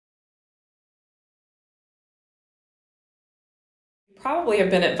Probably have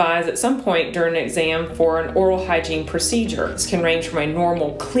been advised at some point during an exam for an oral hygiene procedure. This can range from a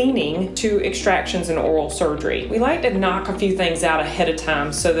normal cleaning to extractions and oral surgery. We like to knock a few things out ahead of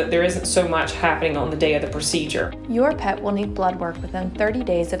time so that there isn't so much happening on the day of the procedure. Your pet will need blood work within 30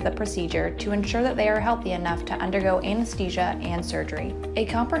 days of the procedure to ensure that they are healthy enough to undergo anesthesia and surgery. A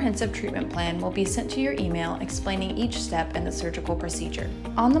comprehensive treatment plan will be sent to your email explaining each step in the surgical procedure.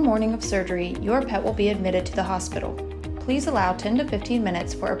 On the morning of surgery, your pet will be admitted to the hospital. Please allow 10 to 15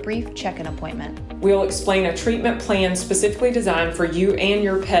 minutes for a brief check-in appointment. We'll explain a treatment plan specifically designed for you and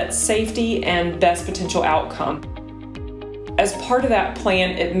your pet's safety and best potential outcome. As part of that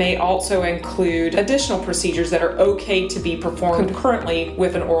plan, it may also include additional procedures that are okay to be performed concurrently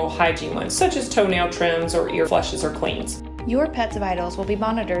with an oral hygiene one, such as toenail trims or ear flushes or cleans. Your pet's vitals will be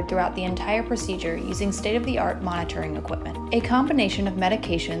monitored throughout the entire procedure using state-of-the-art monitoring equipment. A combination of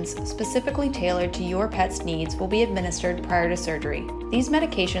medications specifically tailored to your pet's needs will be administered prior to surgery. These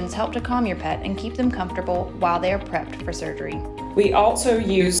medications help to calm your pet and keep them comfortable while they are prepped for surgery. We also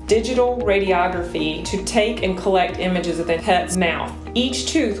use digital radiography to take and collect images of the pet's mouth. Each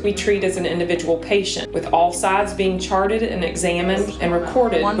tooth we treat as an individual patient, with all sides being charted and examined and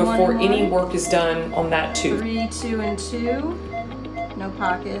recorded before any work is done on that tooth. 3, 2, and 2. No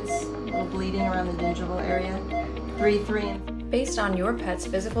pockets. No bleeding around the gingival area. 3, 3, and Based on your pet's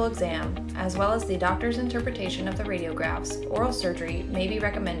physical exam, as well as the doctor's interpretation of the radiographs, oral surgery may be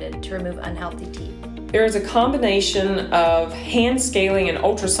recommended to remove unhealthy teeth. There is a combination of hand scaling and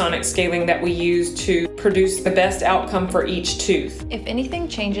ultrasonic scaling that we use to produce the best outcome for each tooth. If anything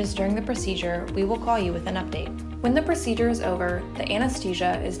changes during the procedure, we will call you with an update. When the procedure is over, the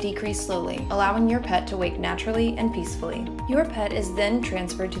anesthesia is decreased slowly, allowing your pet to wake naturally and peacefully. Your pet is then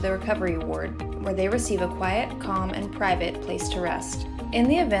transferred to the recovery ward, where they receive a quiet, calm, and private place to rest. In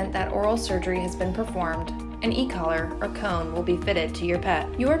the event that oral surgery has been performed, an e-collar or cone will be fitted to your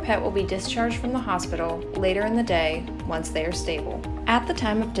pet. Your pet will be discharged from the hospital later in the day once they are stable. At the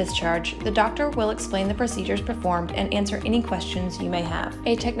time of discharge, the doctor will explain the procedures performed and answer any questions you may have.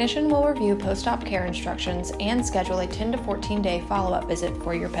 A technician will review post-op care instructions and schedule a 10 to 14 day follow-up visit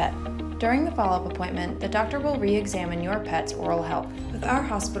for your pet. During the follow-up appointment, the doctor will re-examine your pet's oral health. With our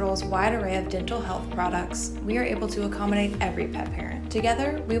hospital's wide array of dental health products, we are able to accommodate every pet parent.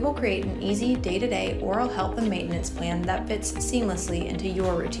 Together, we will create an easy day-to-day oral health and maintenance plan that fits seamlessly into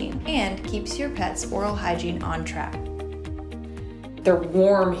your routine and keeps your pet's oral hygiene on track. They're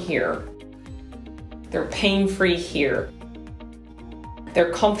warm here. They're pain-free here.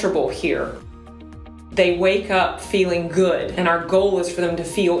 They're comfortable here. They wake up feeling good, and our goal is for them to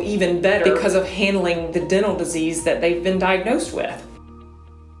feel even better because of handling the dental disease that they've been diagnosed with.